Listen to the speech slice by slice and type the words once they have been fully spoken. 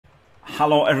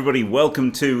Hello everybody,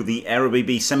 welcome to the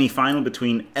EireBB semi-final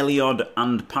between Elyod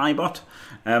and Pybot.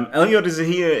 Elyod is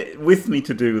here with me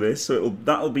to do this, so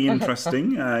that'll be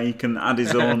interesting. He can add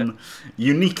his own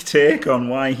unique take on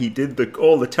why he did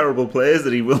all the terrible plays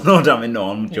that he will no damn it.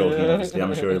 No, I'm joking, obviously.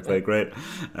 I'm sure he'll play great.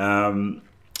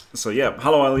 So yeah,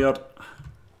 hello Elyod.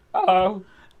 Hello.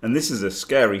 And this is a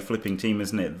scary flipping team,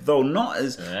 isn't it? Though not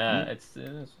as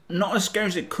not as scary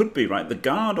as it could be, right? The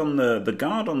guard on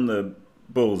the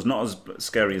Bulls not as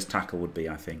scary as tackle would be,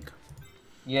 I think.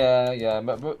 Yeah,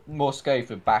 but more scary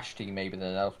for Bash team maybe than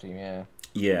an Elf team, yeah.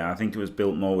 Yeah, I think it was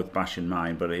built more with Bash in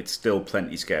mind, but it's still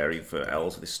plenty scary for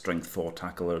Elves. This strength 4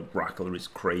 tackler, Rackler is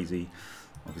crazy.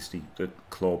 Obviously, the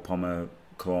Claw Pommer,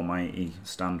 Claw Mighty,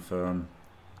 stand firm,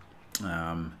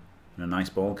 and a nice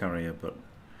ball carrier. But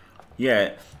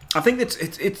yeah, I think it's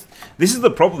this is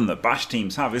the problem that Bash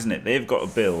teams have, isn't it? They've got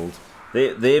to build.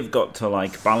 They've got to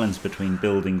like balance between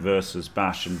building versus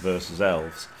Bash and versus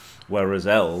Elves, whereas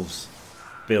Elves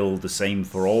build the same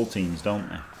for all teams, don't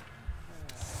they?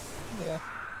 Yeah.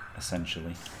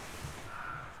 Essentially.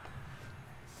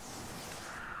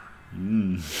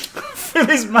 Fill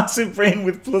his massive brain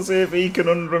with plus AV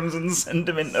conundrums and send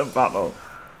him into battle.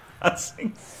 That's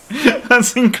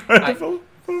incredible.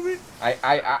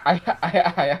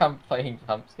 I am playing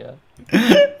Pumps, yeah.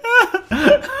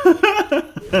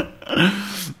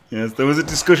 Yes, there was a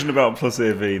discussion about plus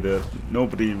AV that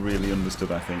nobody really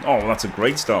understood, I think. Oh, that's a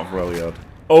great start for Elyod.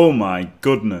 Oh my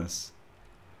goodness.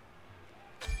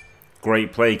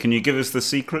 Great play. Can you give us the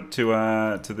secret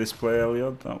to this play,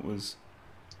 Elyod? That was...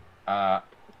 I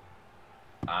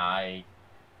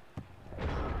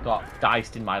got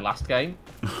diced in my last game.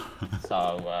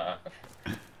 So,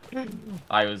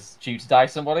 I was due to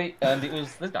dice somebody, and it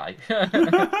was this guy.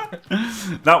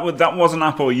 that wasn't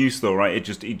Apo use though, right? It's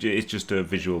just a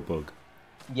visual bug.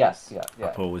 Yes, yeah.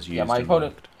 Apo was used. Yeah, my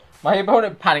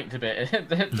opponent panicked a bit at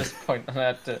this point, and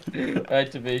I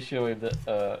had to be sure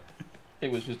that it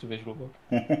was just a visual bug.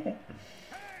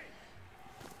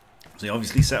 So you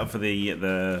obviously set up for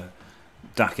the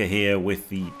Daka here with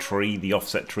the tree, the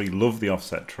offset tree. Love the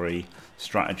offset tree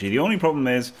strategy. The only problem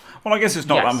is, well, I guess it's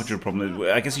not that much of a problem.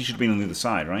 I guess he should be on the other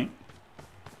side, right?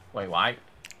 Wait, why?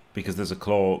 Because there's a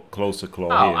closer claw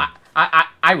here.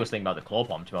 I was thinking about the claw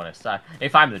bomb, to be honest.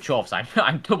 If I'm the Chorfs,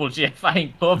 I'm double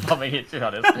GFing claw bombing it, to be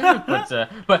honest.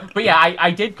 But yeah, I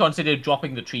did consider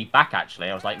dropping the tree back, actually.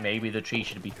 I was like, maybe the tree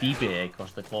should be deeper here because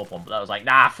of the claw bomb. But I was like,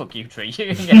 nah, fuck you, tree.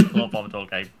 You can get claw bombed all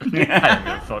game. I don't give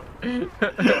a fuck.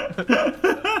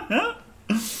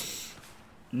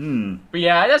 But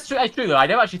yeah, that's true though. I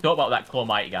never actually thought about that Claw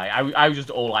Mighty guy. I was just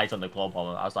all eyes on the Claw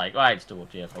Bomber. I was like, right, it's double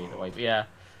GF either way. But yeah,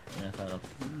 fair enough.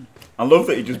 I love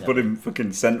that you just put him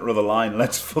fucking centre of the line.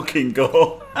 Let's fucking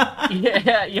go.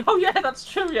 yeah, that's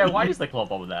true. Yeah, why is the Claw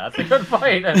Bomber there? That's a good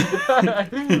point.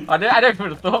 I never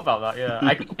would have thought about that. Yeah,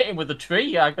 I could hit him with the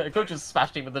tree. I could have just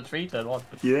smashed him with the tree turn one.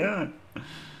 Yeah,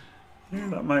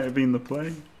 that might have been the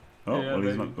play. Oh, yeah, well, maybe.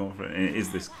 he's not going for it.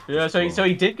 Is this? Yeah, so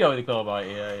he did go with the Claw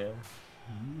Mighty. Yeah.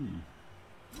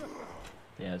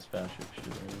 Yeah, it's fair. Should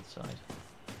be on the other side.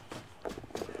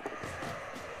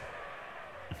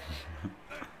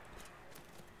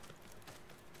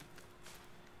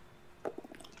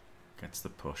 Gets the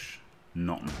push.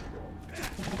 Not. Wow,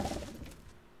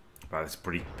 that's a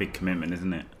pretty big commitment,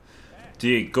 isn't it? Do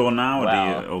you go now, or do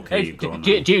you? Okay, you go now.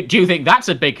 Do you think that's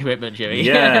a big commitment, Jimmy?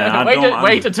 Yeah.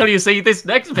 Wait until you see this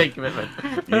next big commitment.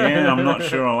 Yeah, I'm not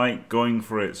sure I like going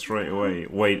for it straight away.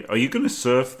 Wait, are you going to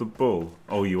surf the bull?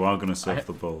 Oh, you are going to surf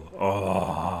the bull.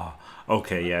 Oh,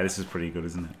 okay, yeah, this is pretty good,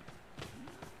 isn't it?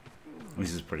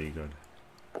 This is pretty good.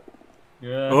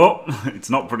 Yeah. Oh,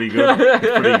 it's not pretty good.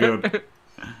 It's pretty good.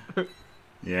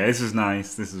 Yeah, this is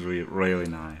nice. This is really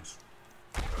nice.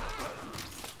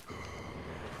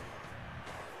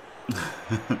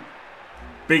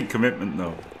 Big commitment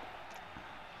though,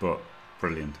 but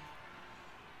brilliant.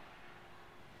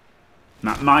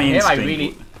 Now, my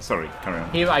instinct. Sorry, carry on.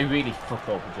 Here I really fuck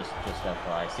up. Just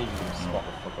FYI. See if you can spot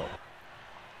the fuck up.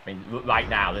 I mean, right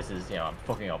now this is I'm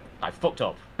fucking up. I fucked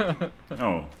up.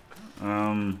 Oh,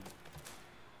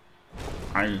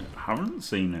 I haven't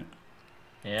seen it.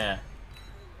 Yeah.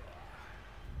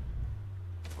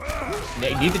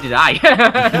 Neither did I.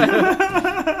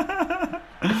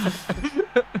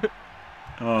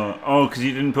 Oh, because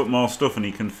you didn't put more stuff and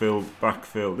he can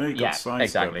backfill. There you got side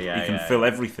exactly. step. Yeah, he can fill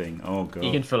everything. Oh god.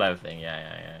 He can fill everything.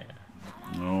 Yeah.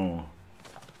 Oh.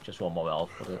 Just one more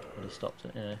elf would have stopped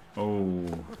it. Yeah. Oh,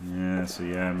 yeah. So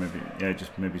yeah,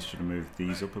 maybe should have moved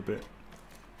these up a bit.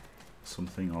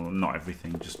 Something, or not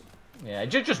everything. Just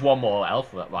just one more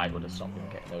elf that right would have stopped him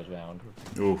getting those round.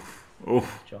 Oof. Oh,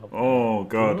 Job. oh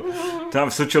God. To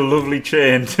have such a lovely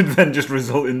chain to then just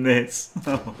result in this.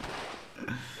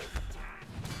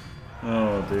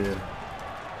 Oh dear.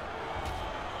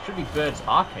 Should be birds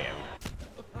RKO.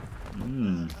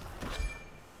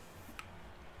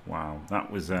 Wow,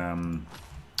 that was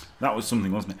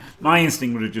something, wasn't it? My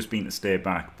instinct would have just been to stay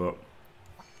back, but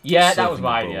yeah, that was surfing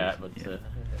mine. the Yeah, bull, but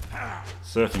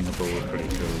surfing the bull was pretty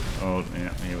cool. Oh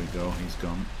yeah, here we go. He's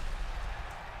gone.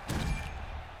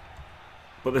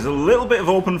 But there's a little bit of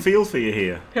open field for you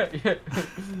here.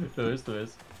 there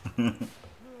is.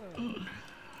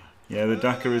 Yeah, the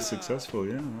Dakar is successful.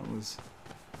 Yeah, that was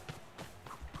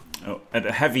at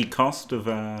a heavy cost of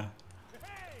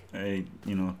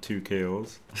 2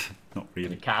 KOs. Not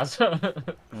really. The Kaz.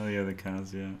 Oh yeah, the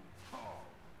Kaz. Yeah.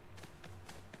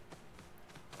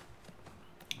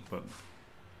 But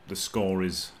the score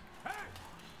is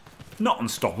not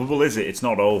unstoppable, is it? It's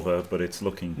not over, but it's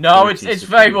looking. No, it's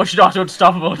very much not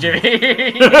unstoppable,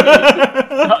 Jimmy.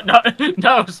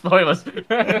 no spoilers.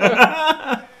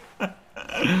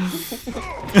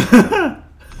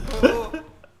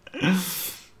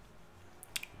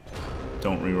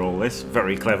 Don't re-roll this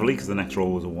very cleverly because the next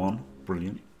roll was a 1.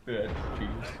 Brilliant. Yeah,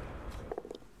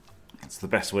 it's the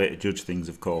best way to judge things,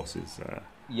 of course. Is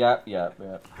yeah.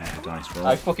 Dice roll.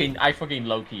 I fucking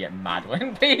low-key get mad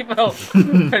when people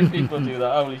do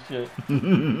that. Holy shit.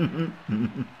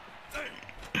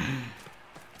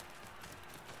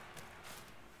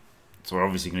 So we're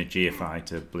obviously going to GFI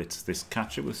to blitz this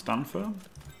catcher with stand firm.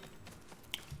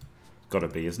 Gotta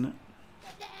be, isn't it?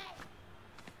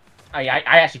 I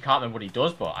actually can't remember what he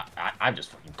does, but I'm just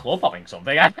fucking claw popping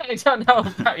something. I don't know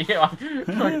about you.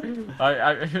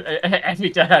 Every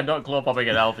day I'm not claw popping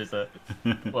an elf, is it?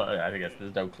 Well, I guess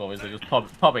there's no claw, is there? Just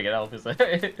popping an elf, is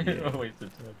it? Always the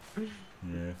turn.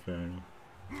 Yeah, fair enough.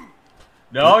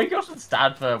 No, he goes with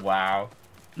stand for wow.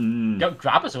 Mm. Got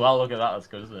grab as well. Look at that. That's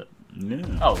good, isn't it?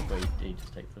 Yeah. Oh, but he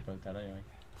just takes the poke down anyway.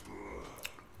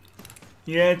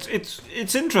 Yeah,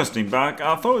 it's interesting, but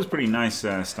I thought it was pretty nice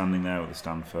standing there with the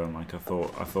stand firm. Like I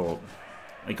thought,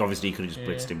 like obviously you could have just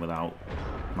blitzed him without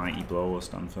mighty blow or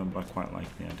stand firm, but I quite like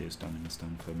the idea of standing the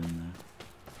stand firm in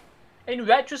there. In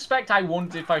retrospect, I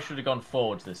wondered if I should have gone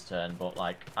forwards this turn, but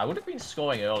like I would have been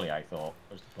scoring early. I thought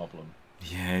was the problem.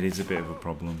 Yeah, it is a bit of a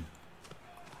problem.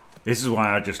 This is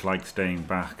why I just like staying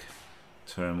back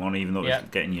turn 1, even though it's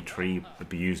getting your tree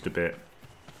abused a bit.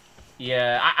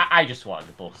 Yeah, I just wanted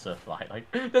the bull to fly.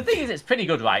 Like the thing is, it's pretty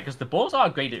good, right? Because the bulls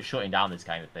are great at shutting down this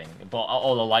kind of thing. But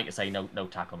although, like I say, no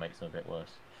tackle makes it a bit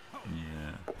worse.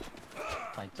 Yeah.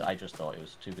 I just thought it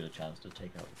was too good a chance to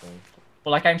take out the bull. But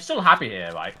like, I'm still happy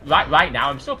here, right? Right now,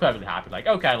 I'm still perfectly happy. Like,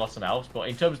 okay, I lost some elves, but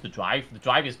in terms of the drive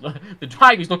is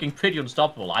looking pretty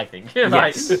unstoppable, I think.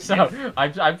 Right? Yes. So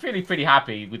I'm feeling pretty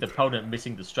happy with the opponent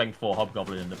missing the strength 4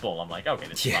 hobgoblin and the bull. I'm like, okay,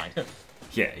 this is fine.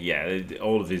 Yeah,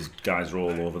 all of his guys are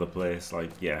all over the place.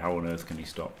 Like, yeah, how on earth can he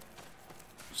stop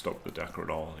the Dakar at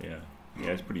all? Yeah,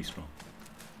 it's pretty strong.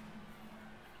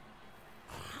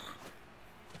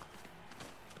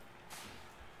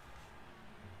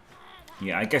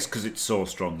 Yeah, I guess because it's so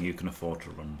strong, you can afford to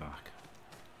run back.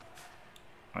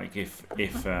 Like if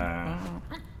yeah,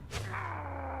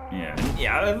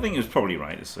 I think it was probably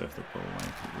right to surf the bull. Like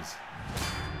it was.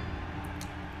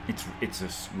 It's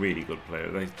a really good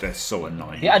player. They're so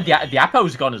annoying. Yeah, the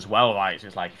Apo's gone as well, right? It's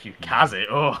just like if you Kaz it,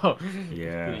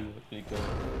 yeah. Pretty cool.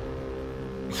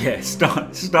 Yeah,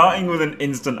 starting with an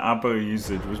instant Apo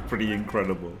usage was pretty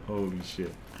incredible. Holy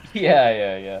shit.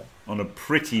 Yeah. On a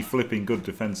pretty flipping good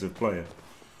defensive player.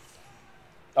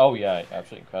 Oh yeah,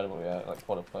 absolutely incredible. Yeah, like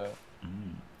what a player.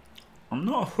 I'm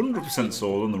not 100%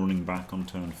 sold on the running back on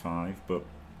turn 5, but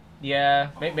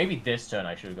yeah, maybe this turn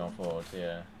I should have gone forward.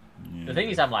 Yeah. The thing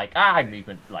is, I'm like, I'm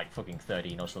movement like fucking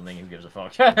 13 or something. Who gives a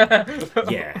fuck?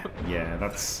 yeah,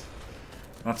 that's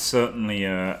certainly.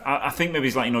 I think maybe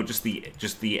it's like just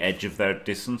the edge of their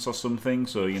distance or something.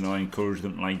 So I encourage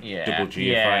them to, like double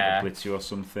GFI to blitz you or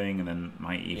something, and then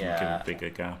might even give a bigger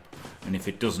gap. And if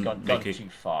it doesn't make it too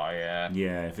far,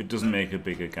 if it doesn't make a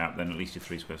bigger gap, then at least you're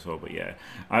 3 squares forward. But yeah,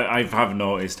 I have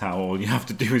noticed how all you have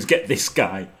to do is get this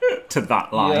guy to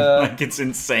that line. Like it's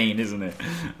insane, isn't it?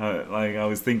 Like I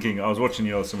was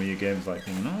watching some of your games, like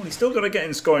thinking, oh, he's still got to get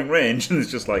in scoring range, and it's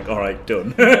just like, all right,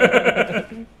 done.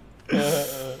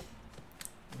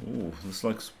 Ooh, looks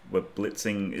like we're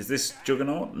blitzing. Is this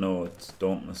Juggernaut? No, it's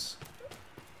Dauntless.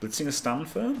 Blitzing a stand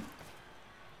firm?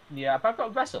 Yeah, but I've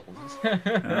got wrestles.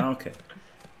 Okay.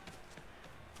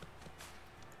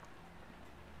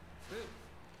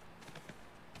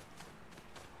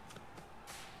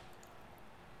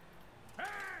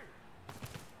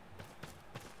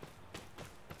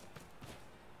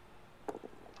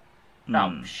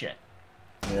 Oh, shit.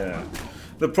 Yeah.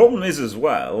 The problem is as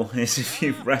well, is if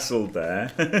you've wrestled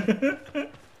there,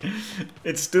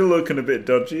 it's still looking a bit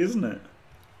dodgy, isn't it?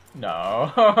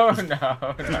 No, no, no.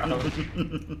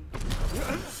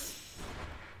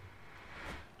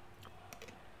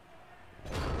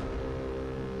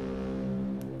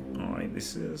 Alright,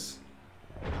 this is...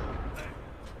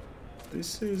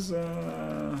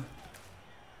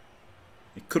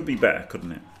 It could be better,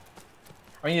 couldn't it?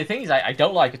 I mean, the thing is, I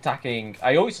don't like attacking...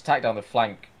 I always attack down the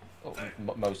flank,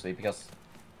 mostly, because...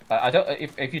 I don't.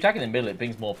 If you attack in the middle, it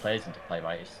brings more players into play,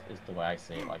 right? Is the way I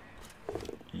see it. Like,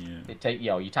 yeah.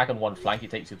 You attack on one flank, it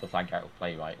takes the other flank out of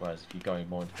play, right? Whereas if you're going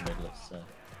more into the middle, it's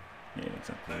yeah,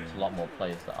 exactly. There's a lot more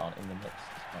players that aren't in the mix.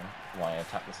 Why I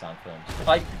attack the stand firms?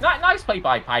 Like, nice play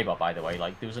by Pybot, by the way.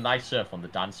 Like, there was a nice surf on the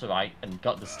dancer, right, and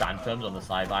got the stand firms on the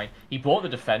sideline. He brought the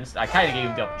defense. I kind of gave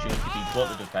him the opportunity. He brought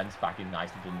the defense back in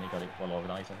nicely, didn't he? Got it well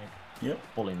organized, I think. Yep.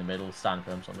 Bull in the middle, stand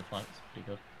firms on the flanks. Pretty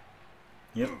good.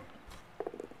 Yep.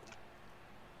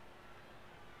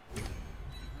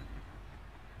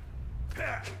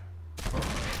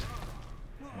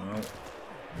 Well,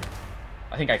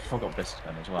 I think I forgot this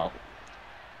gun as well.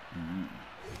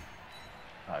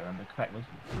 If I remember correctly.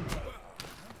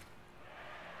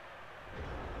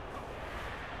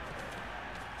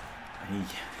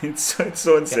 It's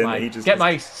so insane that he just... Get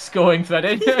my scoring thread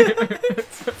in.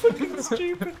 It's fucking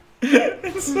stupid.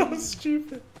 It's so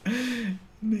stupid.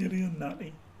 Nearly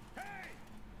unnutty.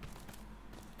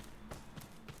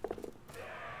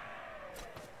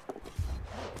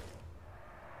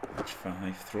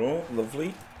 H5 throw,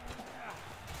 lovely.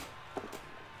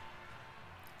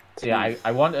 So yeah,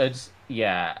 I wanted,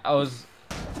 yeah, I was.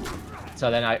 So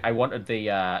then I wanted the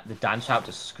dance out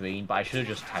to screen, but I should have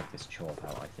just tagged this chalk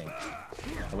out. I think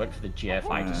I went for the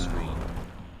GFI to screen,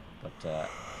 but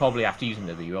probably after using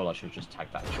the reroll, I should have just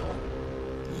tagged that chalk.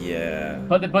 Yeah.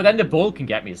 But then the bull can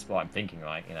get me is what I'm thinking,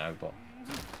 right? You know, but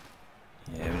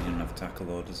yeah, he doesn't have tackle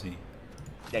though, does he?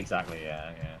 Exactly.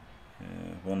 Yeah.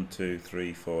 1, 2,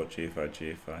 3, 4, GFI,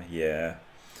 GFI. Yeah.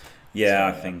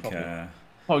 Yeah, so, I think.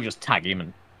 Probably just tag him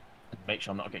and make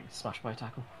sure I'm not getting smashed by a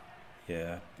tackle.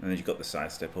 Yeah, and then you've got the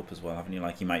side step up as well, haven't you?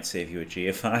 Like, he might save you a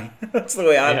GFI. That's the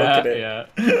way I look at it. Yeah.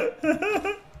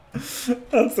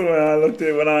 That's the way I looked at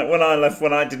it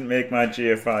when I didn't make my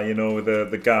GFI, you know, with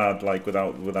the guard, like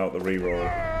without the reroll.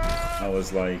 I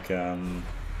was like,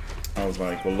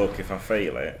 well, look, if I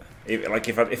fail it,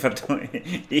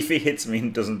 if he hits me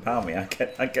and doesn't power me, I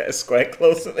get a square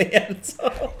close at the end.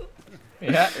 So.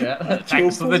 Yeah.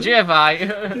 Thanks for the GFI.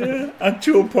 Yeah,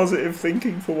 actual positive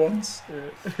thinking for once.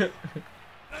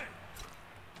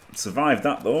 Survived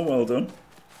that though, well done.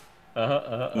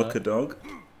 Look a dog.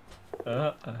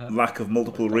 Lack of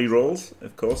multiple rerolls,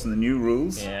 of course, in the new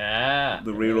rules. Yeah.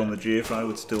 The reroll on the GFI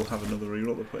would still have another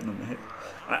reroll they're putting on the hit.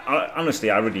 Honestly,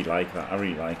 I really like that. I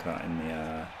really like that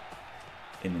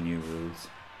in the new rules.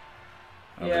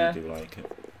 I really do like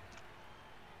it.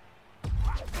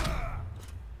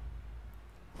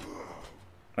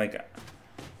 Like,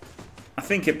 I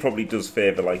think it probably does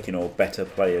favour, like, you know, better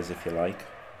players, if you like.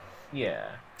 Yeah.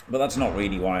 But that's not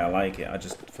really why I like it. I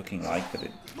just fucking like that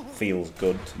it feels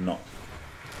good to not,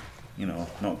 you know,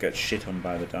 not get shit on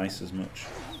by the dice as much.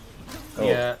 Oh.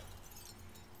 Yeah.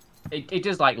 It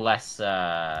is like less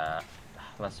various,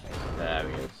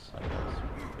 I guess.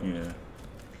 Yeah.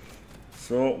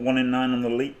 So 1 in 9 on the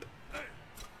leap.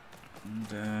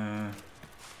 And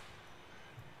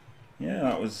yeah,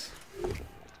 that was.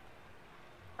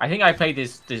 I think I played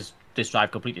this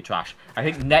drive completely trash. I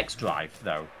think next drive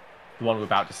though, the one we're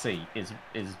about to see, is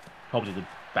probably the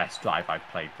best drive I've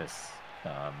played this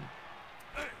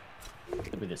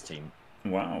with this team.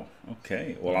 Wow.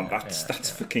 Okay. Well, that's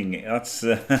fucking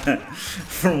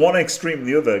from one extreme to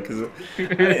the other, because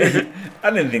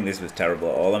I didn't think this was terrible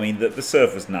at all. I mean, the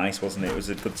surf was nice, wasn't it? It was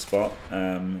a good spot.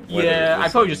 Yeah, I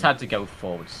probably just had to go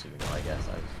forward sooner. I guess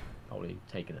I was probably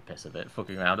taking the piss a bit,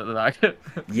 fucking around at the back.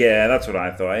 Yeah, that's what I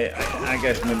thought. I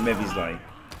guess maybe he's like,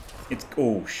 it's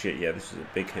oh shit. Yeah, this was a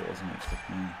big hit, wasn't it?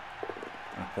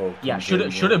 Yeah,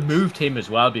 should have moved him as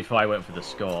well before I went for the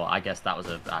score. I guess that was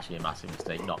actually a massive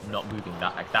mistake, not moving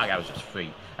that. Like, that guy was just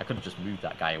free. I could have just moved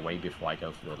that guy away before I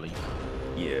go for the leap.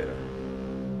 Yeah.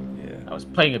 I was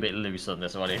playing a bit loose on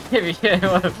this one. Yeah,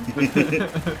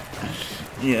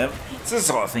 it's the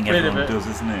sort of thing everyone does,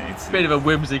 isn't it? It's a bit of a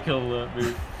whimsical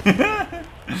move.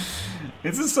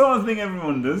 It's the sort of thing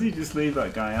everyone does. You just leave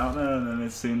that guy out there, and then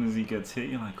as soon as he gets hit,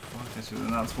 you're like, fuck,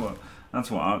 and that's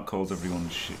what Art calls everyone,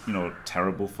 you know,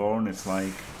 terrible for, and it's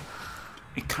like,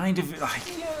 it kind of like.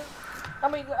 Yeah. I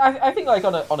mean, I think like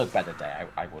on a better day,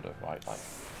 I would have, right? Like,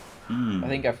 I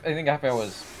think if I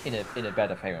was in a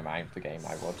better frame of mind for the game,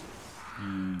 I would.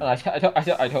 And I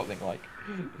don't think like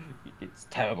it's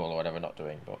terrible or whatever not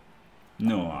doing, but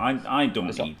no, I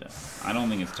don't either. I don't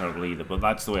think it's terrible either. But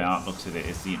that's the way Art looks at it.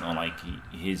 Is, you know, like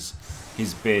his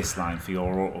baseline for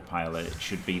your autopilot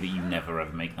should be that you never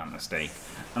ever make that mistake.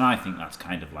 And I think that's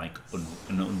kind of like an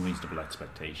unreasonable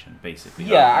expectation, basically.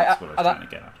 Yeah, that's what I was trying to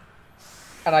get at.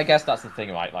 And I guess that's the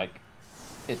thing, right? Like,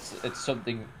 it's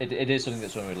something. It is something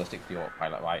that's unrealistic for the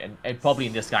autopilot, right? And probably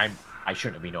in this game, I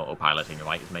shouldn't have been autopiloting,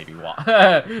 right? Is maybe what.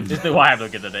 Is the way I'm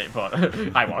looking at it, but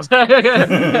I was.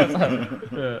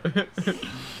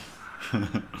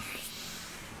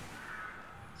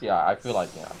 Yeah, I feel like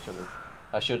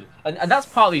I should, and that's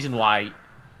part of the reason why.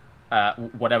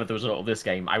 Whatever the result of this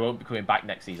game, I won't be coming back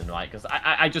next season, right? Because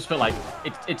I just feel like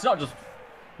it's not just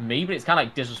me, but it's kind of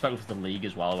like disrespectful to the league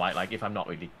as well, right? Like if I'm not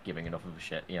really giving enough of a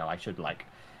shit, you know, I should like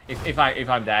if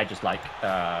I'm there just like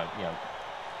you know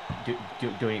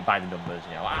doing it by the numbers,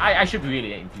 you know, I should be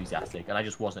really enthusiastic, and I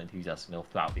just wasn't enthusiastic enough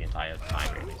throughout the entire time,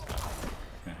 really. So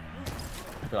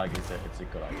I feel like it's a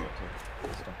good idea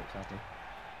to stop it, sadly.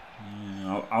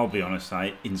 Yeah, I'll be honest.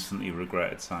 I instantly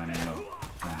regretted signing up.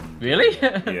 And, really?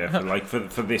 Yeah,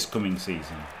 for this coming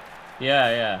season.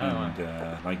 Yeah.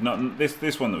 And like not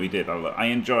this one that we did. I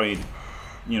enjoyed,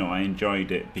 you know, I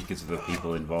enjoyed it because of the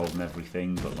people involved and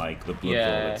everything. But like the Blood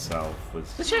Bowl itself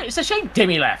was. It's a shame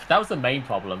Dimmy left. That was the main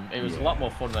problem. It was a lot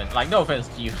more fun when, like, no offense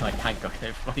to you, like Hancock and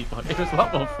everybody, but it was a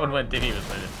lot more fun when Dimmy was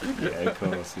in it. Yeah, of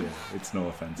course. Yeah, it's no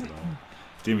offense at all.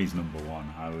 Dimmy's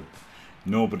 #1.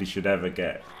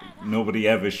 Nobody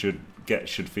ever should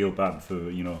feel bad for,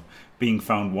 you know, being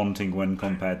found wanting when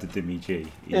compared to Dimmy G.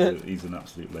 He's an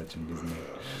absolute legend, isn't he?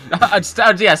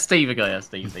 Yeah, Steve again. Yeah,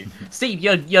 Steve. Steve,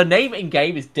 your name in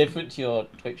game is different to your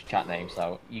Twitch chat name,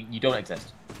 so you don't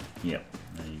exist. Yep,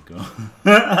 there you go.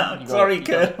 Sorry,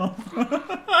 Kale.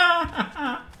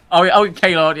 Oh,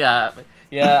 Kale, yeah,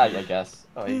 I guess.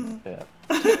 Oh, yeah.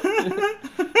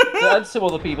 And some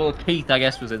other people. Keith, I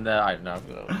guess, was in there. I don't know.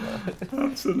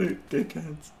 Absolute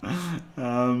dickheads.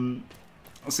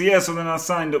 So then I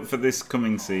signed up for this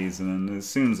coming season, and as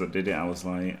soon as I did it, I was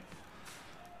like,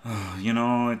 oh, you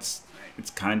know, it's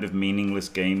kind of meaningless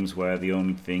games where the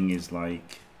only thing is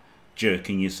like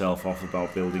jerking yourself off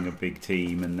about building a big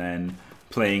team and then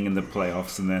playing in the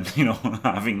playoffs and then, you know,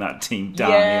 having that team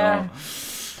down. Yeah. You know.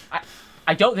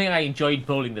 I don't think I enjoyed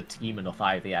bowling the team enough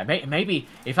either. Yeah, maybe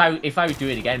if I would do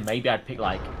it again, maybe I'd pick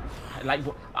like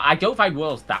I don't find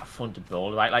Worlds that fun to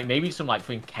bowl, right? Like maybe some like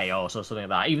freaking Chaos or something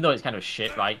like that. Even though it's kind of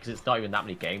shit, right? Because it's not even that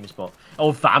many games. But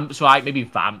Vamps, right? Maybe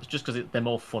Vamps, just because they're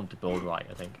more fun to bowl, right?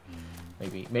 I think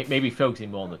maybe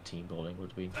focusing more on the team bowling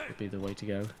would be the way to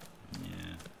go.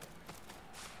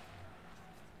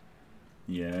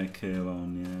 Yeah,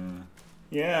 Kalon,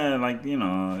 yeah, like, you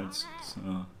know,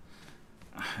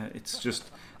 it's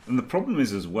just, and the problem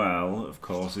is as well, of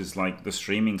course, is like the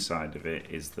streaming side of it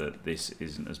is that this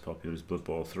isn't as popular as Blood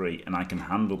Bowl 3, and I can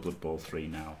handle Blood Bowl 3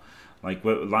 now. Like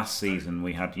last season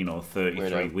we had, you know,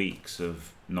 33 weeks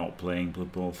of not playing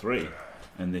Blood Bowl 3,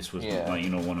 and this was like, you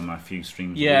know, one of my few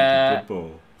streams of Blood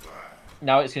Bowl.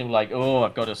 Now it's gonna be like, oh,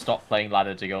 I've got to stop playing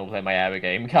ladder to go and play my Eire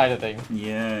game kind of thing.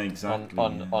 Yeah, exactly.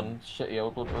 On shitty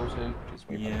old Blood Bowl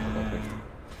 2. Yeah,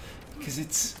 because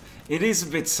it is a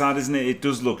bit sad, isn't it? It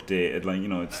does look dated, like, you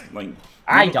know, it's like...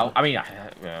 Well.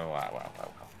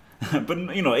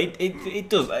 But, you know, it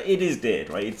does, it is dated,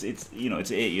 right? It's you know,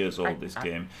 it's 8 years old, this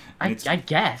game. I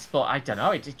guess, but I don't know,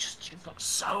 it just looks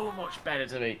so much better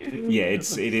to me. Yeah, it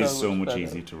is so much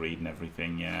easier to read and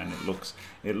everything, yeah, and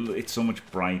it's so much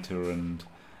brighter, and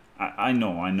I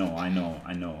know.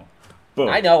 But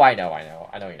I know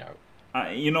you know.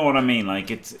 You know what I mean? Like,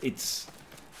 it's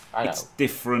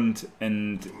different,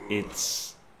 and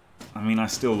it's... I mean, I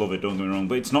still love it, don't get me wrong,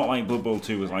 but it's not like Blood Bowl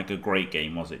 2 was like a great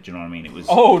game, was it? Do you know what I mean? It was...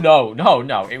 Oh, no.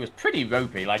 It was pretty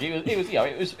ropey. Like, it was you know,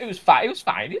 it was fine. It was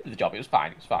fine. It did the job. It was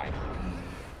fine.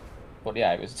 But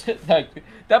yeah, it was... Like,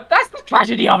 that's the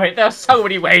tragedy of it. There's so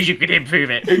many ways you could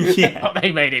improve it. Yeah. But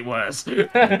they made it worse.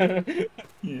 Yeah.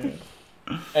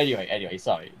 Anyway,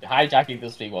 sorry. Hijacking the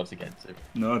stream once again. So.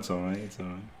 No, it's alright,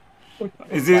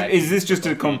 Is this just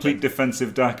a complete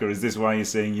defensive deck, or is this why you're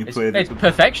saying you play the... It's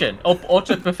perfection.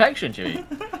 Utter perfection, Jimmy.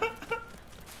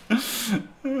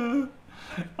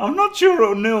 I'm not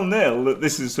sure at 0-0 that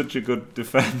this is such a good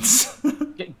defense.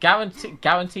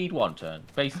 Guaranteed one turn.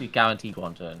 Basically guaranteed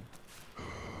one turn.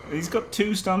 He's got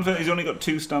 2 stand firm. He's only got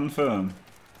 2 stand firm.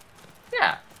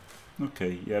 Yeah.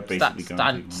 Okay, yeah, basically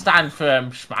guaranteed. Stand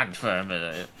firm, span firm.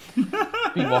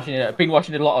 Been watching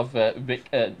a lot of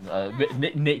Nick.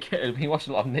 Been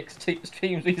watching a lot of Nick's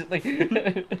streams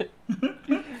recently.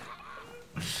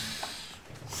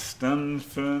 Stand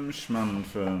firm, schman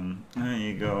firm. There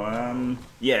you go.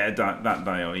 Yeah, that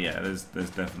Dio. Yeah,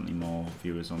 there's definitely more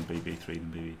viewers on BB3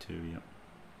 than BB2. Yeah.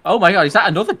 Oh my god, is that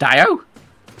another Dio?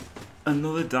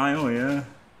 Another Dio, yeah.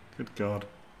 Good god.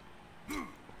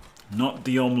 Not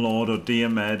Diomlord or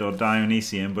Diomed or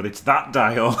Dionysian, but it's that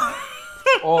Dio.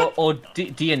 or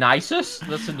Dionysus?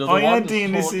 That's another one. Oh yeah,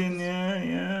 Dionysian.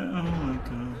 Yeah. Oh my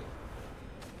god.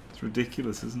 It's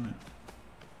ridiculous, isn't it?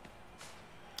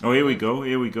 Oh, here we go,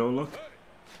 look.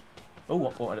 Oh,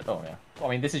 yeah. Well, I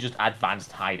mean, this is just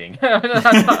advanced hiding.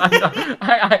 I'm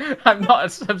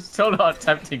still not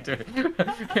attempting to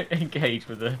engage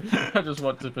with it. I just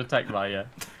want to protect my,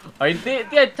 I mean,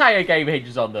 the entire game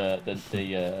hinges on the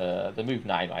move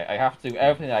 9, right? I have to do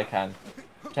everything I can to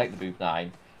protect the move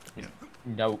 9. Yeah.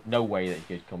 No way that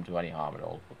you could come to any harm at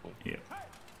all. Yeah.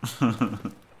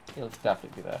 He'll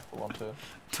definitely be there for 1 turn.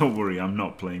 Don't worry, I'm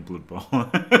not playing Blood Bowl.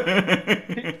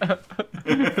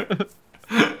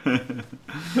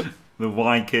 The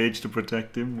Y cage to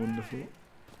protect him, wonderful.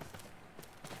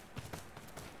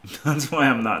 That's why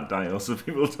I'm that Dio, so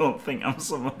people don't think I'm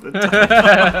some other Dio.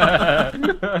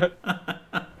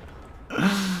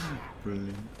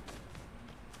 Brilliant.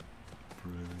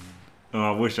 Oh,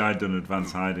 I wish I'd done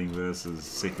advanced hiding versus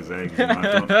sick as eggs.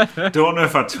 I don't know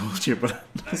if I told you, but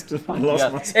I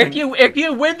lost my strength. If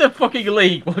you win the fucking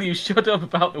league, will you shut up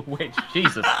about the witch?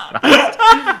 Jesus Christ.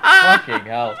 Fucking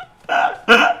hell. Man,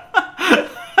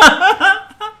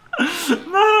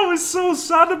 I was so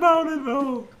sad about it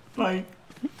though. Like,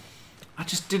 I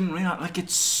just didn't realize. Like,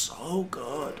 it's so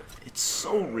good. It's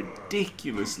so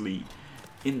ridiculously,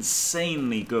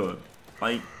 insanely good.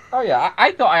 Like. Oh yeah,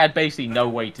 I thought I had basically no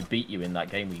way to beat you in that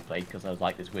game we played because I was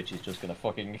like, this witch is just gonna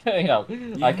fucking, you know,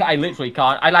 I literally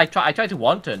can't. I tried to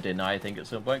 1-turn, didn't I think at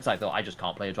some point? Because I thought I just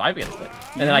can't play a drive against it,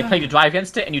 and then I played a drive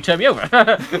against it, and you turned me over.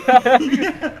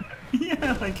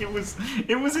 Yeah, like it was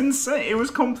insane. It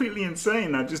was completely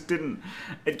insane. I just didn't.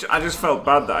 I just felt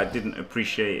bad that I didn't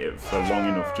appreciate it for long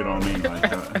enough. Do you know what I mean? Like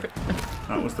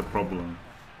that was the problem.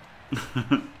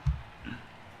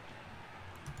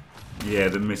 Yeah,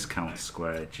 the miscount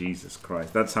square. Jesus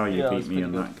Christ, that's how you beat me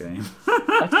in that game.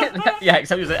 Yeah,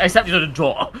 except you didn't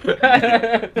draw.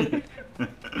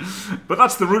 But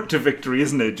that's the route to victory,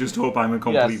 isn't it? Just hope I'm a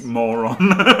complete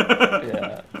moron.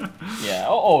 Yeah,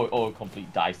 or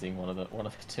complete dicing. One of the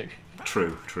two.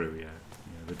 True. Yeah,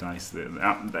 the dice, the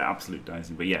absolute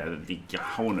dicing. But yeah,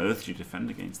 how on earth do you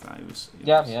defend against that? It was.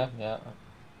 Yeah.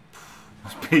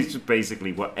 It's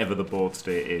basically whatever the board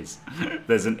state is.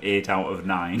 There's an 8 out of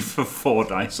 9 for 4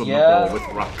 dice on the board with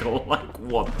Rackle. Like,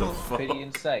 what the fuck? Pretty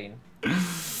insane.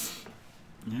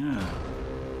 Yeah.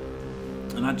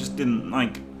 And I just didn't,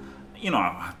 like, you know,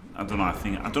 I don't know,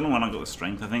 I don't know when I got the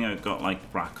strength. I think I got, like,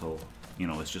 Rackle. You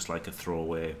know, it's just like a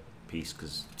throwaway piece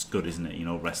because it's good, isn't it? You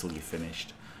know, wrestle, you're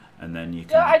finished. And then you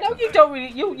can... Yeah, I know you don't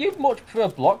really... You much prefer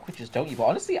block witches, don't you? But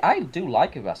honestly, I do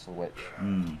like a wrestle witch.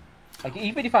 Like,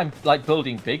 even if I'm, like,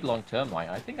 building big long-term, right,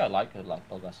 I think I like a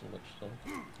wrestle witch, so...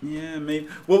 Yeah, maybe.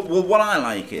 Well, what I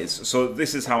like is... So,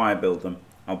 this is how I build them.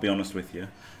 I'll be honest with you.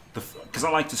 Because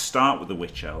I like to start with the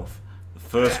Witch Elf. The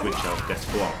first Witch Elf gets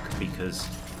block, because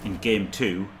in Game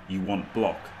 2, you want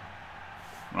block.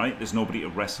 Right? There's nobody to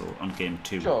wrestle on Game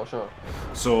 2. Sure.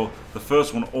 So, the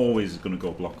first one always is going to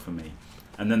go block for me.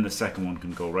 And then the second one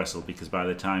can go wrestle, because by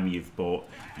the time you've bought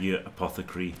your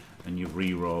Apothecary and your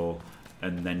reroll...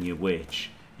 and then your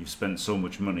witch, you've spent so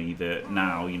much money that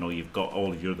now, you know, you've got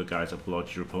all of your other guys at blood,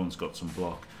 your opponent's got some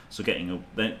block. So getting a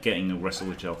wrestle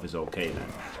witch elf is okay then.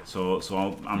 So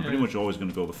I'm pretty much always going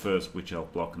to go the first witch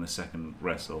elf block and the second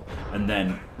wrestle, and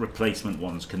then replacement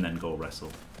ones can then go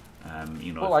wrestle.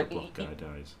 You know, if the block guy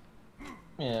dies.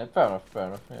 Yeah, fair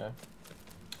enough. Yeah.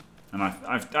 And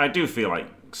I do feel like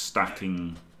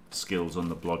stacking skills on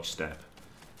the blodge step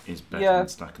is better than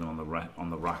stacking them on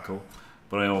the Rackle.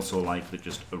 But I also like that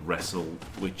just a wrestle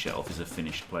witch elf is a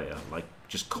finished player, like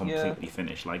just completely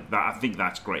finished. Like that, I think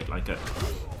that's great. Like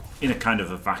in a kind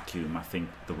of a vacuum, I think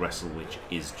the wrestle witch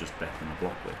is just better than the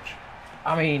block witch.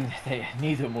 I mean,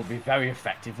 neither of them would be very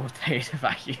effective, would they, in a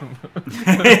vacuum?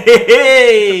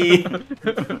 Hey!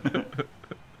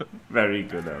 Very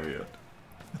good, Elyod.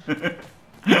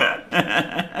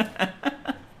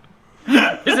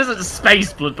 This isn't a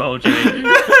space Blood Bowl, Jimmy.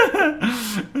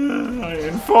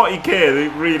 In 40k, they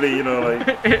really, you know, like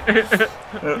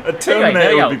a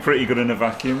Terminator would be pretty good in a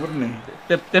vacuum, wouldn't he?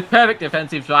 The perfect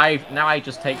defensive drive. Now I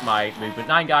just take my movement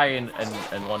 9 guy in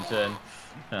 1 turn.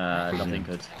 Nothing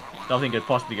could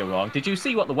possibly go wrong. Did you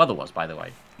see what the weather was, by the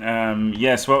way?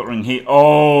 Yeah, sweltering heat.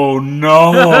 Oh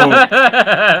no!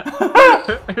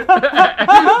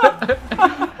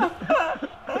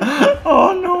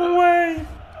 Oh no way!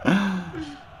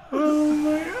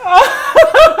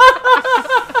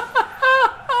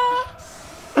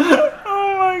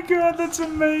 That's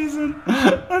amazing.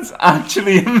 That's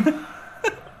actually amazing.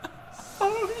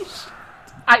 Holy shit.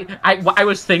 I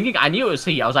was thinking, I knew it was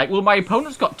he. I was like, well, my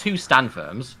opponent's got 2 stand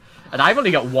firms, and I've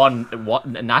only got one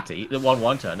natty, the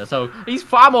one turner, so he's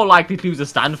far more likely to lose a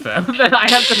stand firm than I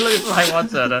am to lose my one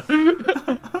turner.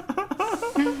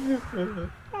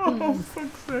 Oh,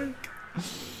 fuck's sake.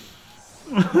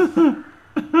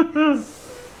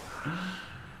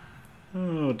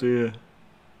 Oh dear.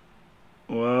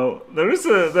 Well, there's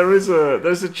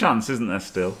a chance, isn't there?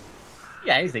 Still.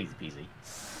 Yeah, it's easy peasy.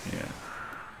 Yeah.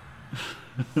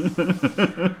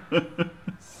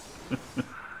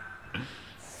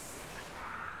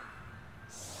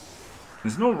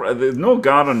 There's no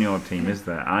guard on your team, is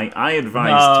there? I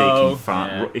advise taking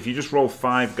 5. Yeah. If you just roll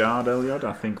 5 guard, Elyod,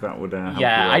 I think that would help.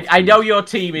 Yeah, I know your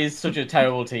team is such a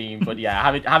terrible team, but yeah,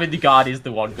 having the guard is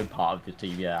the one good part of the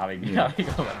team. Yeah, having all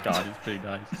that guard is pretty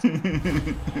nice.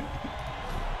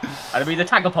 I mean, the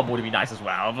tackle pump would be nice as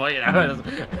well, but you know.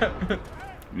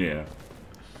 Yeah.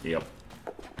 Yep.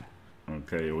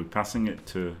 Okay, are we passing it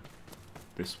to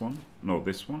this one? No,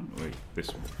 this one? Wait, this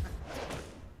one.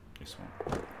 This one.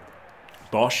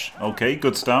 Bosh. Okay,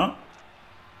 good start.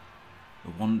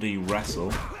 The 1D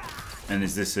wrestle. And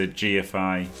is this a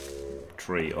GFI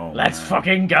tree? Oh, let's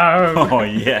fucking go! Oh,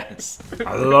 yes.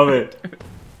 I love it.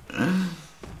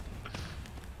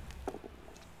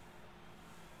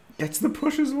 Gets the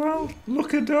push as well.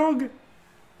 Look a dog.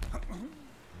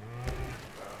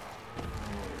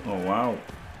 Oh, wow.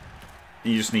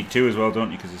 You just need 2 as well,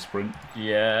 don't you, because of sprint?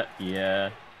 Yeah, yeah.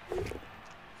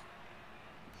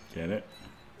 Get it.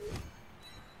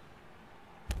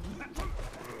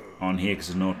 On here because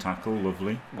there's no tackle,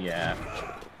 lovely. Yeah.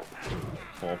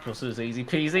 4 pluses, easy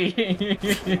peasy.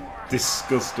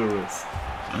 Disgustorous.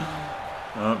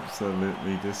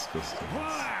 Absolutely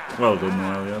disgustorous. Well done,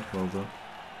 Elyod. Well done.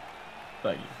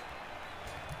 But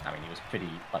I mean, it was pretty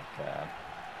like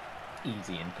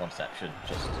easy in conception.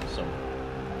 Just some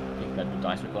big bedroom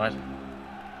dice required.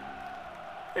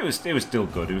 It was still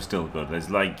good. It was still good. There's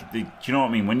like, do you know what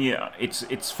I mean? When you,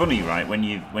 it's funny, right? When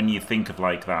you think of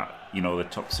like that, you know, the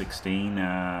top 16.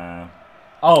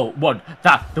 Oh,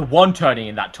 the one turning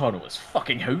in that tunnel was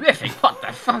fucking horrific. What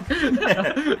the fuck?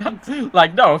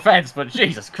 Like, no offense, but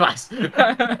Jesus Christ.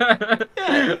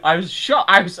 I was shocked.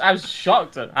 I was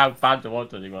shocked at how bad the one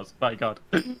turning was. My God.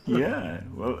 Yeah.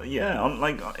 Well, yeah.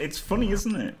 Like, it's funny,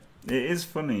 isn't it? It is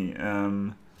funny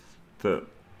that.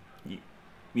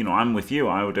 You know, I'm with you.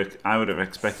 I would have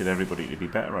expected everybody to be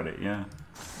better at it. Yeah,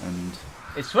 and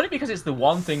it's funny because it's the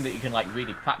one thing that you can like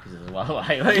really practice as well.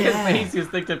 Like yeah. It's the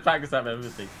easiest thing to practice out of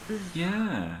everything.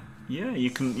 Yeah, yeah. You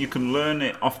can learn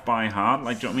it off by heart.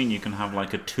 Like, do you know what I mean? You can have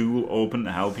like a tool open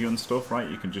to help you and stuff, right?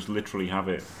 You can just literally have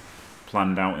it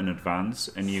planned out in advance,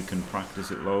 and you can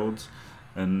practice it loads.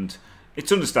 And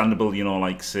it's understandable, you know.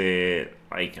 Like, say,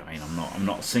 like I mean, I'm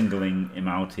not singling him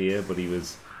out here, but he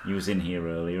was in here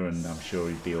earlier, and I'm sure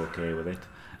he'd be okay with it.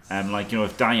 And like, you know,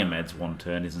 if Diomed's one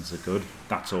turn isn't so good,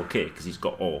 that's okay because he's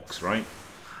got orcs, right?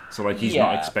 So like, he's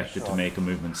not expected to make a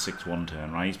movement 6-1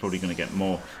 turn, right? He's probably going to get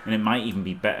more, and it might even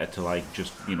be better to like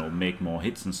just, you know, make more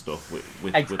hits and stuff with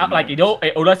like, you know,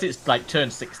 unless it's like turn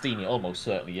 16, it almost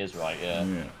certainly is, right?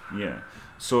 Yeah. Yeah.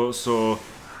 So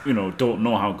you know, don't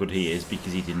know how good he is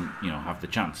because he didn't, you know, have the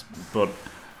chance. But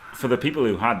for the people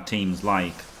who had teams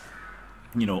like,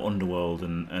 you know, Underworld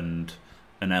and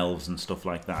elves and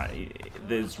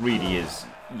there really is,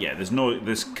 yeah.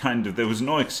 There was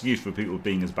no excuse for people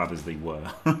being as bad as they were,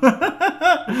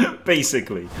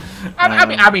 basically. I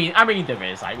mean, there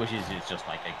is, like, which is just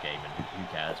like a game, and who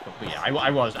cares? But yeah,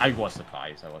 I was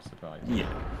surprised.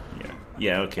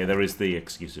 Yeah. Okay, there is the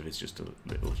excuse of it's just a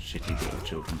little shitty little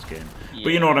children's game. Yeah.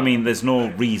 But you know what I mean. There's no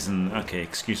reason. Okay,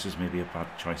 excuses may be a bad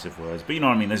choice of words, but you know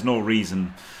what I mean. There's no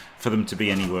reason for them to be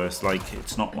any worse. Like,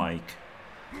 it's not like,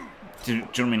 do you know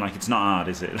what I mean? Like, it's not hard,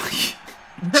 is it? Like,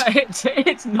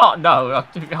 it's not, no,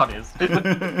 to be honest.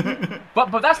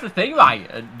 but that's the thing, right?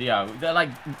 You know, they're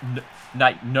like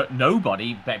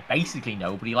nobody, basically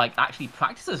nobody, like actually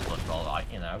practices football, right?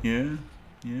 You know.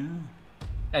 Yeah.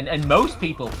 And most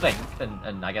people think,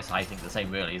 and I guess I think the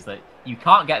same really, is that you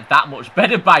can't get that much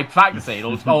better by practicing,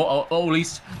 or at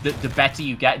least the better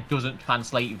you get doesn't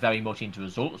translate very much into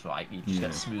results, right? You just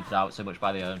get smoothed out so much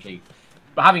by the RNG.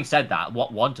 But having said that,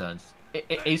 what one turns,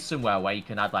 it is somewhere where you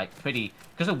can add like pretty,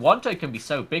 because a one turn can be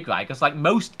so big, right? Because like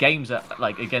most games are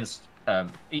like against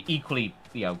equally,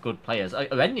 you know, good players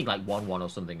are ending like 1-1 or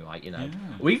something, right? You know,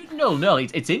 or even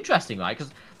 0-0. It's interesting, right?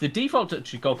 Because the default,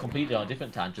 to go completely on a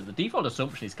different tangent, the default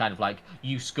assumption is kind of like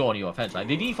you score on your offense. Like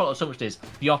the default assumption is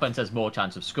the offense has more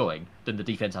chance of scoring than the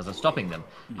defense has of stopping them.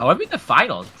 However, in the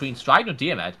finals between Stride and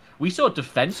Diomed, we saw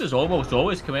defenses almost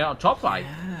always coming out on top. Like,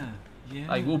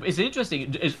 like well, it's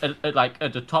interesting. Is like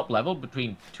at the top level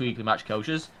between two equally matched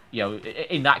coaches, you know,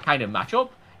 in that kind of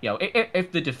matchup. You know,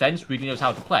 if the defense really knows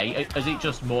how to play, is it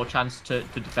just more chance to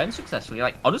defend successfully?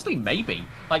 Like, honestly, maybe.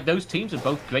 Like, those teams are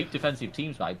both great defensive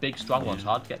temes, right? Big, strong ones,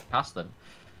 hard to get past them.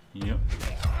 Yep.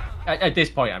 At this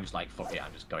point, I'm just like, fuck it,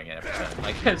 I'm just going in every turn.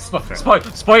 Like,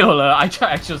 spoiler alert, I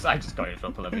just go in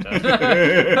triple every turn.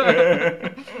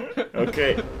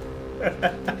 Okay.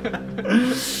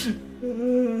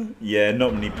 Yeah,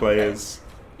 not many players.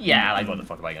 Yeah, like what the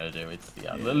fuck am I gonna do? It's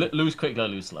lose quickly,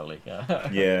 lose slowly.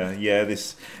 Yeah.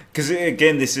 This because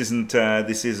again, this isn't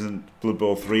Blood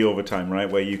Bowl 3 overtime, right?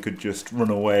 Where you could just run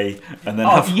away and then.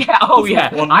 Oh yeah.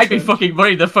 I'd be fucking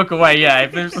running the fuck away. Yeah,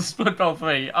 if it was Blood Bowl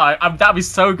 3, that'd be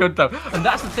so good though. And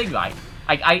that's the thing, right?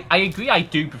 I agree. I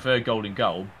do prefer golden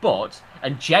goal,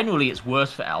 and generally it's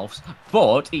worse for elves.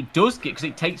 But it does get because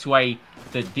it takes away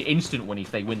the instant win if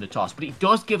they win the toss. But it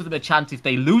does give them a chance if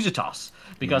they lose a toss.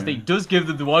 Because it does give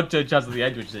them the one-turn chance at the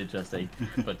end, which is interesting.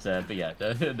 But yeah,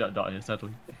 not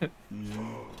unsettling.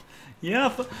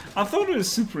 Yeah, I thought it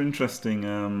was super interesting.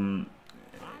 The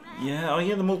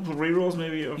multiple rerolls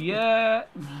maybe. Yeah,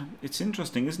 it's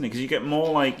interesting, isn't it? Because you get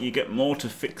more to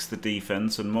fix the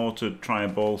defense and more to try a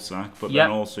ball sack, but then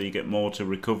also you get more to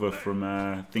recover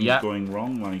from things going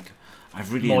wrong. Like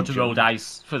I've really more to roll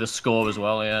dice for the score as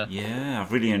well. Yeah,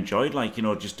 I've really enjoyed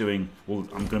just doing. Well,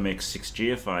 I'm going to make 6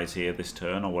 GFIs here this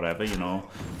turn or whatever, to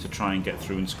try and get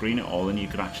through and screen it all, and you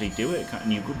could actually do it,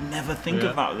 and you would never think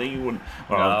of that. You wouldn't.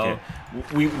 Well, okay,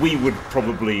 we would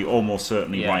probably almost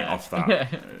certainly write off that.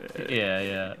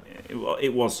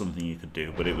 It was something you could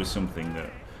do, but it was something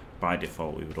that by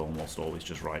default we would almost always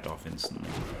just write off instantly.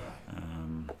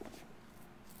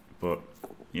 But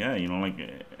yeah,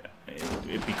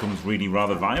 it becomes really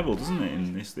rather viable, doesn't it?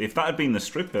 In this, if that had been the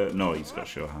stripper, no, he's got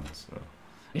show hands. So.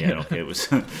 Yeah, okay, it was.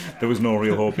 There was no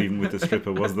real hope even with the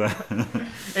stripper, was there?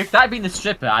 If that had been the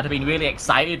stripper, I'd have been really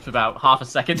excited for about half a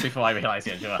second before I realised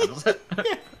he had show hands.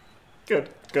 Good.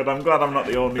 I'm glad I'm not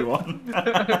the only one.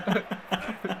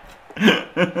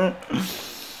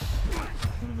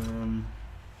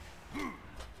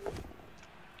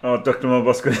 Oh, Dr.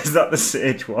 Mobosco, is that the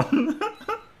Sage one?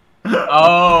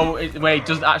 Oh, wait, he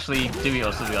doesn't actually do it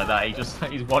or something like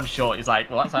that. He's one shot. He's like,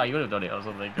 well, that's how you would have done it or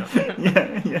something.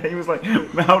 yeah. He was like,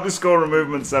 how to score a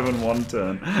movement 7-1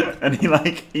 turn, and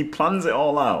he plans it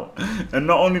all out. And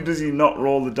not only does he not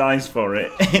roll the dice for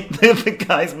it, the other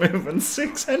guy's moving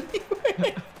 6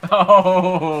 anyway.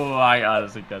 Oh,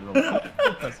 that's incredible.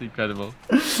 That's incredible.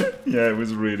 Yeah, it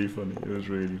was really funny.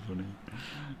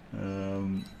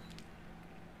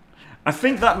 I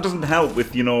think that doesn't help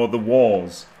with the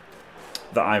wars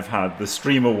that I've had, the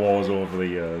streamer wars over the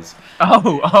years.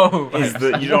 Is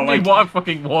that you don't like what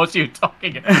fucking wars you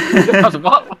talking about?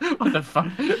 What the fuck?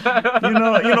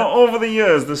 Over the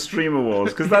years, the streamer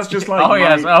wars, because that's just like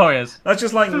that's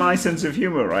just like my sense of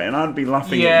humor, right? And I'd be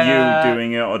laughing at you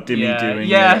doing it or Dimmy doing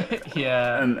it.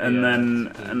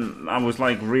 And I was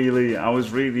really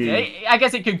I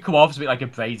guess it can come off as a bit like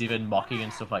abrasive and mocking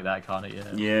and stuff like that, can't it?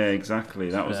 Yeah, exactly.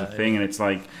 That was the thing, and it's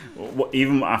like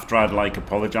even after I'd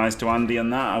apologized to Andy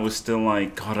and that, I was still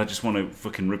like, God, I just want to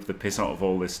fucking rip the piss out of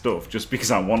all this stuff just because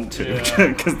I want to,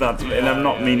 because and I'm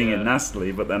not meaning it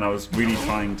nastily, but then I was really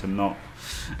trying to not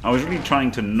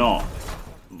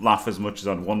laugh as much as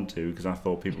I'd want to, because I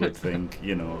thought people would think,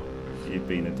 you've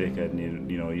been a dickhead and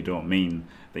you don't mean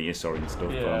that you're sorry and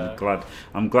stuff. But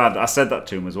I'm glad I said that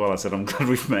to him as well. I said, I'm glad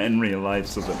we've met in real life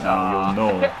so that now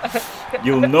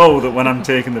you'll know that when I'm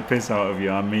taking the piss out of you,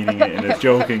 I'm meaning it in a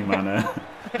joking manner.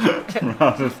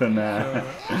 rather than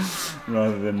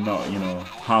not,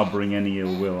 harbouring any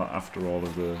ill will after all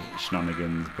of the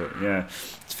shenanigans. But yeah,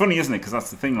 it's funny, isn't it? Because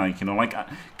that's the thing,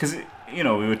 because we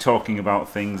were talking about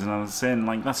things, and I was saying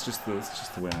that's just the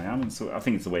way I am, and so I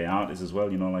think it's the way Art is as well.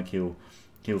 He'll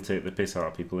take the piss out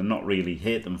of people and not really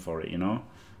hate them for it,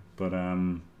 but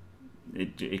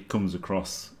it comes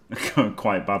across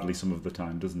quite badly some of the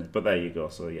time, doesn't it? But there you go.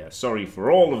 So yeah, sorry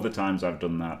for all of the times I've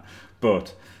done that,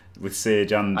 but. With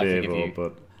Sage and Devo,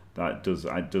 but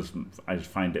I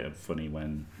find it funny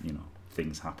when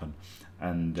things happen.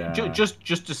 And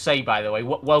just to say, by the way,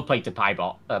 well played to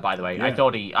Pybot. By the way, I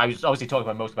thought I was obviously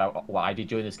talking most about what I did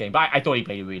during this game, but I thought he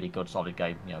played a really good, solid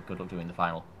game. Good luck doing the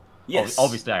final. Yes.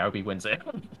 Obviously, I hope he wins it.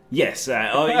 Yes, you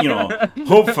know,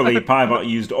 hopefully Pybot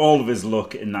used all of his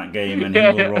luck in that game and he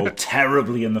will roll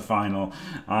terribly in the final.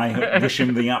 I wish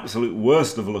him the absolute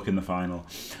worst of luck in the final.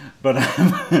 But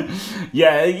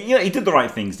yeah, he did the right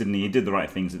things, didn't he? He did the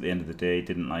right things at the end of the day. He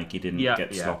didn't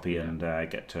get sloppy and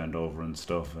get turned over and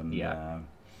stuff. And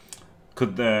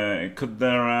could there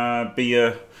have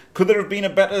been a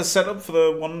better setup for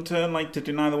the one turn, like to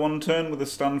deny the one turn with the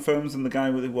stand firms and the guy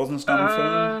who wasn't stand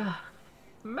firm?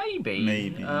 Maybe.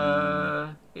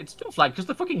 It's tough, like, because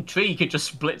the fucking tree could just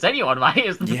split anyone, right?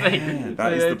 Is the thing.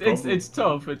 That is the problem. It's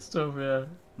tough, yeah.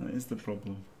 That is the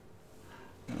problem.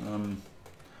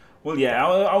 Well, yeah,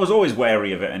 I was always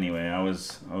wary of it anyway. I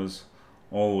was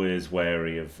always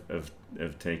wary of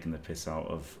taking the piss out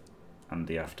of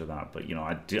Andy after that. But, you know,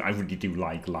 I really do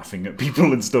like laughing at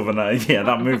people and stuff. And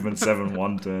that movement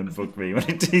 7-1 turn, fuck me.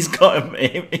 He's got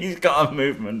a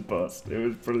movement bust. It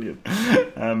was brilliant.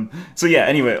 So yeah,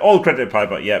 anyway, all credit to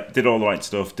Pybot. Yeah, did all the right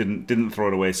stuff. Didn't throw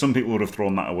it away. Some people would have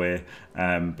thrown that away.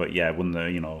 But yeah, won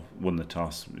the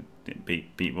toss.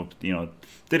 Beat up. You know,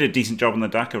 did a decent job on the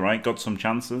Dakar, right? Got some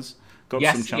chances.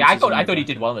 I thought he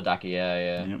did well on the Dakar.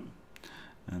 Yeah. Yep.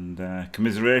 And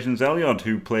commiserations, Elyod,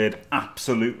 who played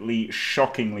absolutely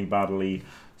shockingly badly,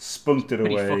 spunked it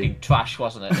away. Pretty fucking trash,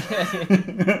 wasn't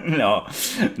it?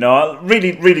 No,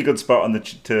 really, really good spot on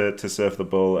to surf the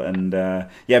bull, and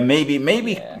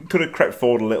maybe could have crept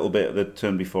forward a little bit at the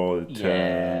turn before,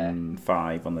 turn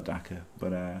 5 on the Dakar,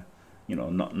 but you know,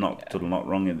 not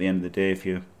wrong at the end of the day if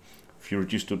you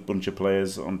reduce to a bunch of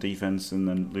players on defense and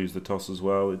then lose the toss as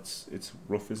well. It's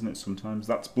rough, isn't it? Sometimes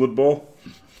that's bloodbowl.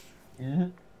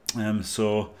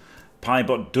 So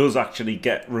Pybot does actually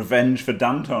get revenge for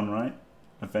Danton, right?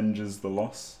 Avenges the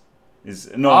loss.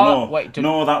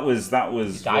 That was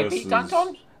Did I beat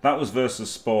Danton? That was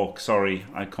versus Spork. Sorry,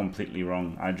 I completely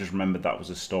wrong. I just remembered that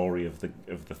was a story of the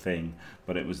thing,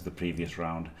 but it was the previous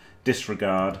round.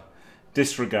 Disregard.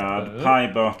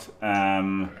 Pybot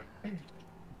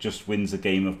just wins a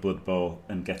game of Blood Bowl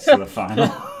and gets to the final.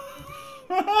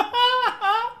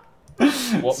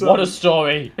 What a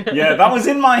story. Yeah, that was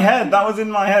in my head.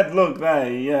 Look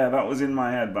there. Yeah, that was in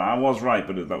my head. But I was right,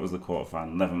 but that was the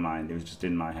quarterfinal. Never mind. It was just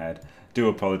in my head. Do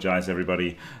apologise,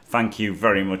 everybody. Thank you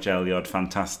very much, Elyod.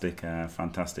 Fantastic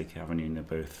having you in the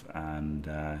booth. And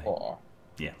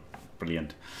yeah,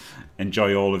 brilliant.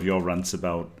 Enjoy all of your rants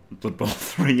about Blood Bowl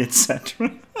 3, etc.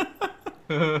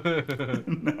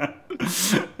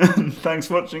 Thanks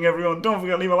for watching, everyone. Don't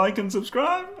forget to leave a like and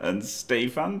subscribe. And stay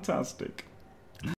fantastic.